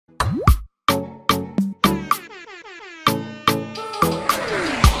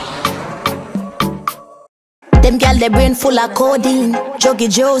Them girl, their brain full of codeine. Juggy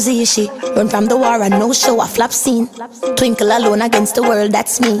Josie, she run from the war and no show a flap scene. Twinkle alone against the world,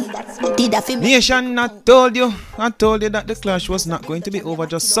 that's me. Did I feel Nation, I told you that the clash was not going to be over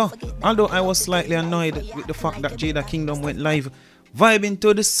just so. Although I was slightly annoyed with the fact that Jada Kingdom went live vibing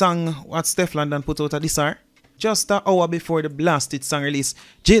to the song what Steph London put out at this hour. Just an hour before the blasted song release,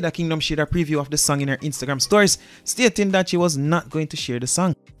 Jada Kingdom shared a preview of the song in her Instagram stories, stating that she was not going to share the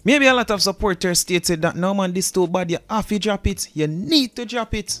song. Maybe a lot of supporters stated that no man, this too bad, you have to drop it, you need to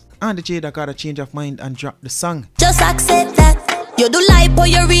drop it. And the Jada got a change of mind and dropped the song. just accept that you do lie, but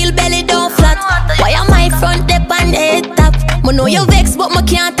your real belly don't flat. Why am I front dip and head top? Me know you vex, but me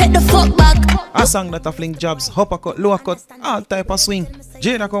can't take the fuck back. A song that a fling jabs, uppercut, lower cut, all type of swing.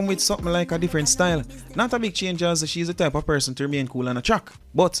 Jada come with something like a different style. Not a big change as she's the type of person to remain cool on a track.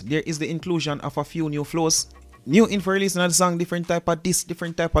 But there is the inclusion of a few new flows. New info releasing of the song, different type of this,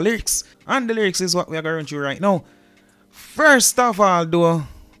 different type of lyrics. And the lyrics is what we are going through right now. First of all though,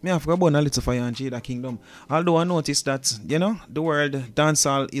 me have to go burn a little fire on Jada Kingdom. Although I noticed that, you know, the world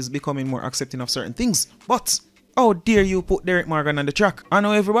dancehall is becoming more accepting of certain things. But how dare you put Derek Morgan on the track? I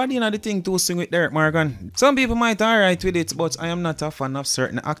know everybody in the thing to sing with Derek Morgan. Some people might alright with it, but I am not a fan of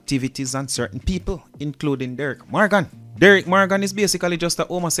certain activities and certain people, including Derek Morgan. Derek Morgan is basically just a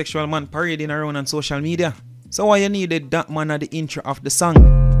homosexual man parading around on social media. So why you needed that man at the intro of the song?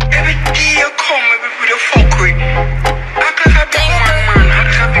 Every day you come, every day you fuck with. Act like a big man,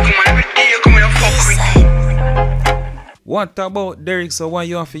 act like a big man. Every day you come and fuck with. What about Derek? So why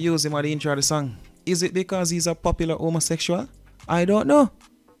you have to use him at the intro of the song? Is it because he's a popular homosexual? I don't know.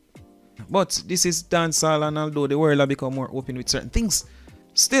 But this is dancehall, and although the world has become more open with certain things,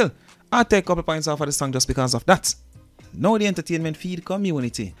 still, I'll take a couple points off of the song just because of that. Now the entertainment feed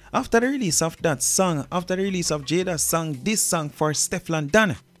community. After the release of that song, after the release of Jada's song, this song for Steph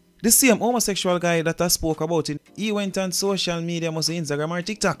London, the same homosexual guy that I spoke about it, he went on social media, mostly Instagram or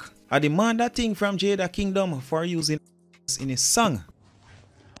TikTok. I demand that thing from Jada Kingdom for using in his song.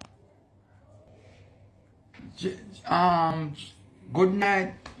 Good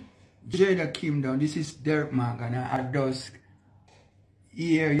night, Jada Kingdom. This is Derek Morgan. I just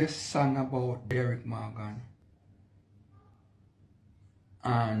hear your song about Derek Morgan.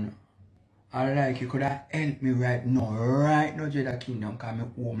 And I like you could have helped me right now, Jada Kingdom, because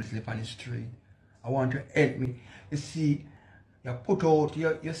I'm homeless sleep on the street. I want to help me. You see, you put out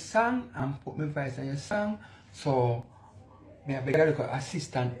your song and put my voice on your song. So, I beg you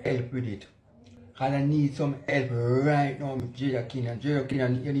assistant help with it. And I need some help right now with Jada Kingdom. Jada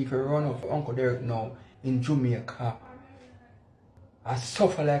Kingdom, you need to run off Uncle Derek now in Jamaica. I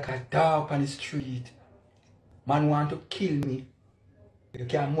suffer like a dog on the street. Man want to kill me. You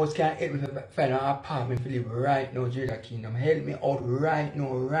must help me to find an apartment to live right now, Jada Kingdom. Help me out right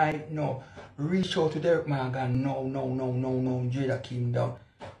now. Reach out to Derek Morgan. No, Jada Kingdom.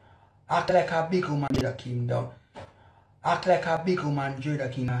 Act like a big woman, Jada Kingdom. Act like a big woman,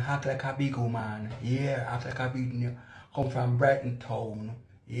 Jada Kingdom. Act like a big woman. Yeah, act like a big woman. Come from Brighton Town.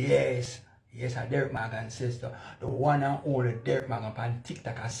 Yes, a Derek Morgan sister. The one and only Derek Morgan on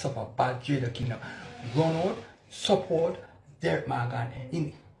TikTok and suffer bad Jada Kingdom. Run out, support Derek Morgan.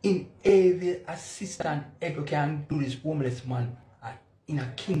 In every assistant ever can do this homeless man in a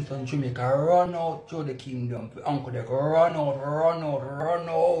Kingston, Jamaica. Run out Jada Kingdom. Uncle Derek, run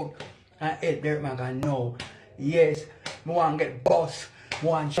out. And help Derek Morgan now. Yes, I want to get boss. I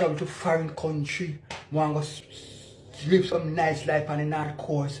want to travel to foreign country. I want to live some nice life on the North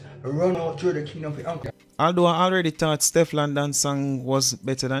Coast. Run out Jada Kingdom for Uncle. Although I already thought Steph London's song was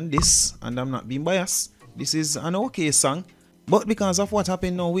better than this, and I'm not being biased, this is an okay song. But because of what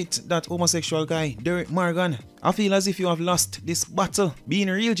happened now with that homosexual guy, Derek Morgan, I feel as if you have lost this battle. Being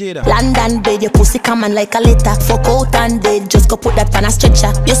a real Jada. London bed, your pussy come on like a letter. Fuck out and dead, just go put that on a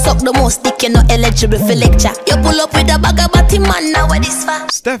stretcher. You suck the most dick, you're not eligible for lecture. You pull up with a bag of batty man, now what is for?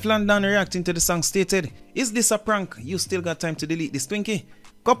 Steph London reacting to the song stated, "Is this a prank? You still got time to delete this Twinkie?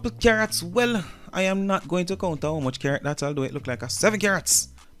 Couple carrots, well, I am not going to count how much carrot that, although it look like a 7 carrots.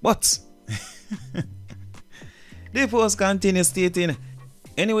 But the post continues stating,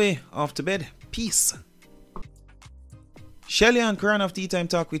 anyway, off to bed, peace." Shelly and Crown of Tea Time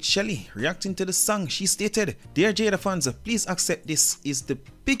Talk with Shelly reacting to the song. She stated, "Dear Jada fans, please accept this is the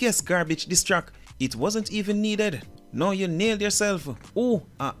biggest garbage diss track. It wasn't even needed. No, you nailed yourself. Oh,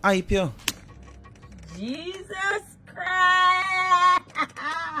 I hype you." Jesus Christ!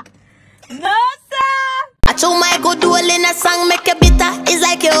 No, sir! I told my good duel in a song, make you bitter. It's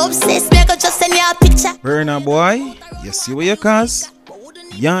like you're obsessed, make you just send you a picture. Burner boy, you see what you cause?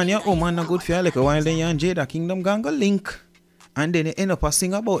 You and your woman not good for you like a while, then you and Jada Kingdom gang go link. And then you end up a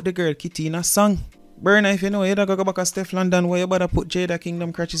sing about the girl Kitty in a song. Burner, if you know, you don't go back to Steph London where you better put Jada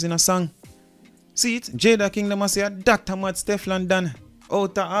Kingdom crutches in a song. See it? Jada Kingdom must say that mad Steph London.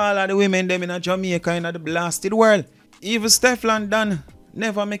 Out of all of the women them in a Jamaica in the blasted world. Even Steph London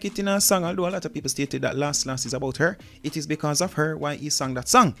never make it in a song, although a lot of people stated that last is about her. It is because of her why he sang that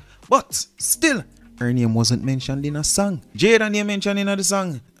song. But still, her name wasn't mentioned in a song. Jada name mentioned in the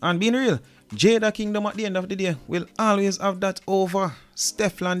song. And being real, Jada Kingdom at the end of the day will always have that over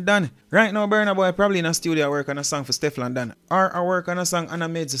Steph London. Right now, Burna Boy probably in a studio work on a song for Steph London. Or I work on a song and I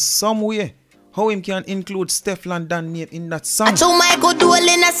made some way how him can include Steph London name in that song. I show my good duel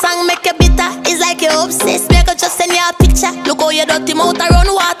in a song, make you bitter. It's like you're obsessed, make you just send you a picture. Look how you dirty mouth around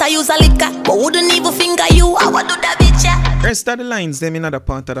water, use a liquor. But wouldn't even finger you, I would do that bitch, yeah. Rest of the lines, them in other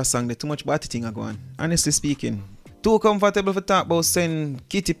part of the song, they too much bad thing are going. Honestly speaking. Too comfortable for talk about send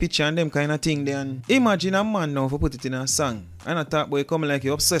kitty picture and them kind of thing then. Imagine a man now for put it in a song. And I talk boy come like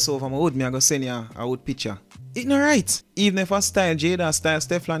you obsessed over my wood, me I go send you a wood picture. It's not right. Even if I style Jada, style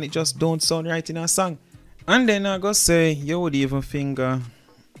Steph London, it just don't sound right in a song. And then I go say, you would even finger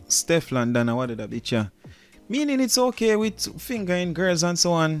Steph London or what that bitch, yeah. Meaning it's okay with fingering girls and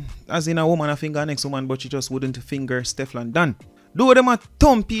so on. As in a woman a finger next woman, but you just wouldn't finger Steph London. Do them a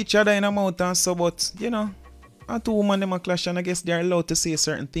thump each other in a mouth and so, but you know. And two women them a clash and I guess they are allowed to say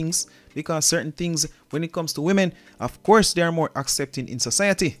certain things because certain things when it comes to women, of course they are more accepting in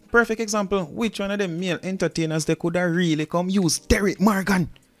society. Perfect example, which one of them male entertainers they could have really come use Derek Morgan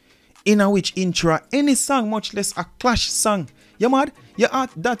in a which intro any song, much less a clash song. You mad?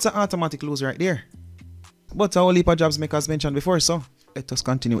 That's an automatic lose right there. But a whole heap of jobs make us mentioned before, so let us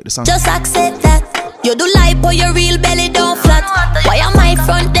continue with the song. Just accept that. You do lie, but your real belly don't flat. Why am I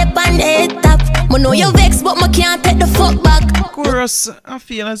front dip and head top? I know you vex, but I can't take the fuck back. Chorus, I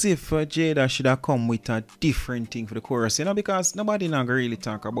feel as if Jada should have come with a different thing for the chorus, you know, because nobody now really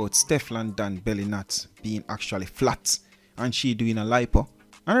talk about Steph London belly not being actually flat and she doing a lipo.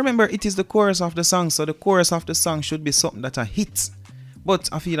 And remember, it is the chorus of the song, so the chorus of the song should be something that a hit. But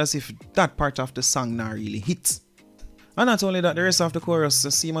I feel as if that part of the song not really hits. And not only that, the rest of the chorus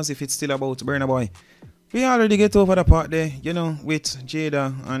seems as if it's still about Burna Boy. We already get over the part there, you know, with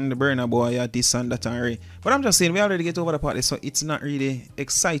Jada and the Burna Boy, yeah, this and that and Ray. But I'm just saying, we already get over the part there, so it's not really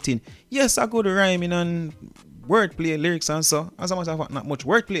exciting. Yes, I go to rhyming and wordplay, lyrics and so. As a matter of fact, not much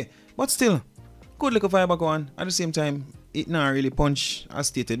wordplay. But still, good little vibe go on. At the same time, it not really punch as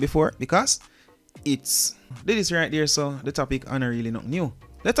stated before because it's this right there, so the topic are not really not new.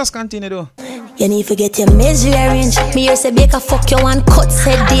 Let us continue though. You need to get your misery arranged. Me here say Baker fuck you and cut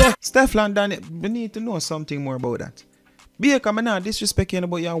said there. Steph London, we need to know something more about that. Baker, me not disrespect you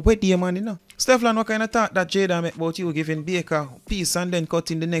about your wedding man, you know. Steph London, what kind of thought that Jada make about you giving Baker peace and then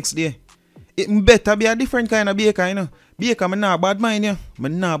cutting the next day? It better be a different kind of Baker, you know. Baker, me not bad mind you. Me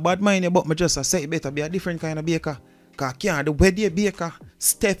not bad mind you, but me just say it better be a different kind of Baker. Cause can't the wedding Baker,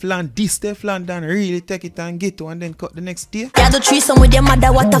 Steph London really take it and get to and then cut the next day. You do threesome with your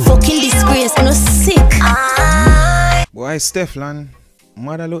mother, what a fucking disgrace. You know, sick. Boy, Steph London,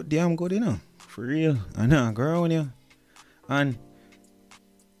 mother look damn good, you know. For real. I know, girl, you know. And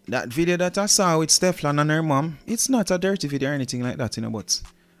that video that I saw with Steph London and her mom, it's not a dirty video or anything like that, you know, but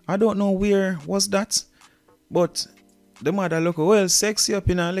I don't know where was that. But the mother look well sexy up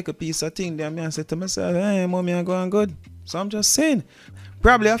in a little piece of thing there. Me I said to myself, hey, mommy, I'm going good. So I'm just saying,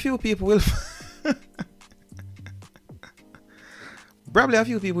 probably a few people will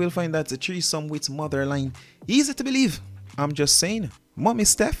find that the threesome with mother line easy to believe. I'm just saying, mommy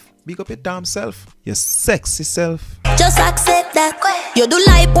Steph, big up your damn self, your sexy self. Just accept that. You do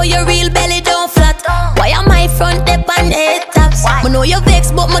lie, but your real belly don't flat. Why am I front dip and head tops? I know you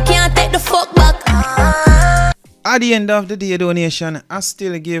vex, but I can't take the fuck back. At the end of the day donation, I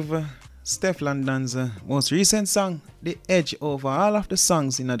still give Steph London's most recent song the edge over all of the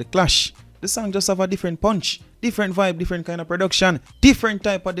songs in the clash. The song just have a different punch, different vibe, different kind of production, different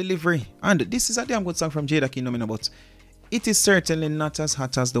type of delivery. And this is a damn good song from Jada Kingdom, but it is certainly not as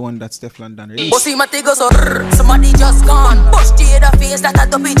hot as the one that Steph London released. Somebody just gone. Push Jada face that a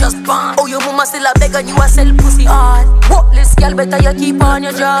dopey just born. Oh, your mama still a beg and you a sell pussy hard. Worthless girl, better you keep on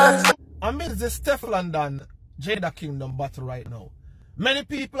your jaws. Amidst the Steph London Jada Kingdom battle right now, many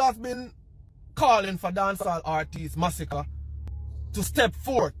people have been calling for dancehall artist Masick to step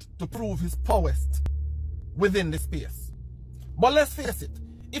forth to prove his prowess within the space. But let's face it,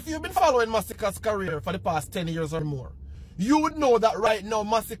 if you've been following Masick's career for the past 10 years or more, you would know that right now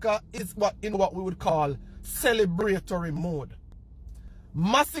Masick is in what we would call celebratory mode.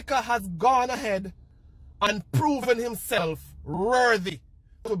 Masick has gone ahead and proven himself worthy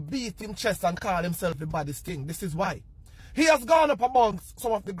to beat him chest and call himself the baddest king. This is why. He has gone up amongst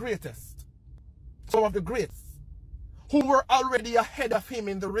some of the greatest. some of the greats, who were already ahead of him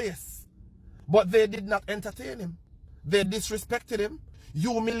in the race. But they did not entertain him. They disrespected him,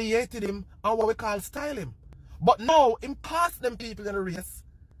 humiliated him, and what we call style him. But now, him passed them people in the race,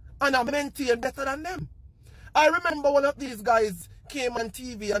 and I maintain better than them. I remember one of these guys came on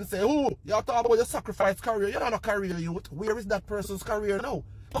TV and said, "Oh, you're talking about your sacrifice career. You're not a career youth. Where is that person's career now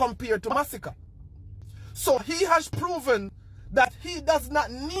compared to Masick?" So he has proven that he does not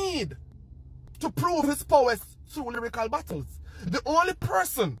need to prove his prowess through lyrical battles. The only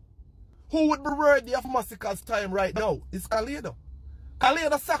person who would be worthy of Masick's time right now is Jada.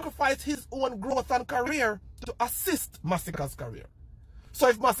 Jada sacrificed his own growth and career to assist Masick's career. So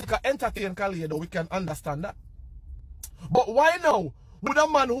if Masick entertained Jada, we can understand that. But why now would a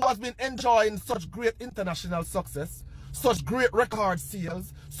man who has been enjoying such great international success, such great record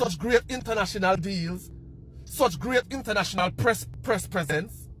sales, such great international deals, such great international press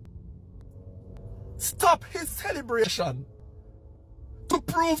presence, stop his celebration to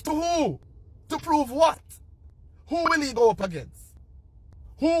prove to who? To prove what? Who will he go up against?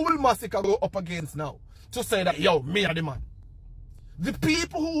 Who will Masick go up against now? To say that, yo, me are the man. The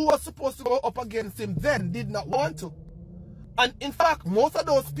people who were supposed to go up against him then did not want to. And in fact, most of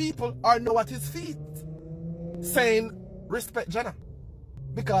those people are now at his feet, saying, respect Jada.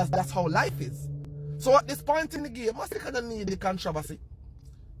 Because that's how life is. So at this point in the game, Masick doesn't need the controversy.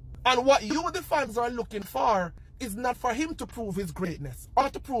 And what you, the fans, are looking for is not for him to prove his greatness or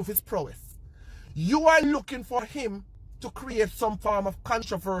to prove his prowess. You are looking for him to create some form of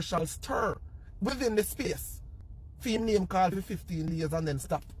controversial stir within the space. Film name called for 15 years and then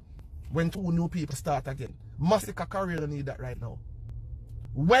stop when 2 new people start again. Masick career don't need that right now.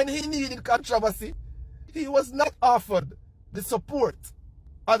 When he needed controversy, he was not offered the support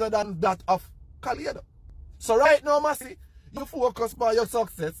other than that of Jada. So right now, Masick, you focus on your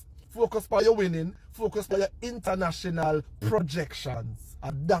success, focus on your winning, focus on your international projections.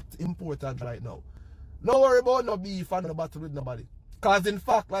 And that's important right now. No worry about no beef and no battle with nobody. Because in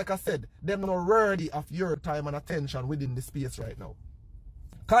fact, like I said, them not worthy of your time and attention within the space right now.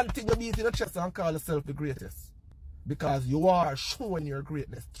 Continue beating your chest and call yourself the greatest. Because you are showing your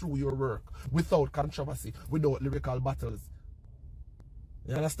greatness through your work, without controversy, without lyrical battles.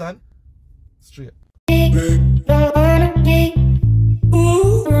 You understand? Straight.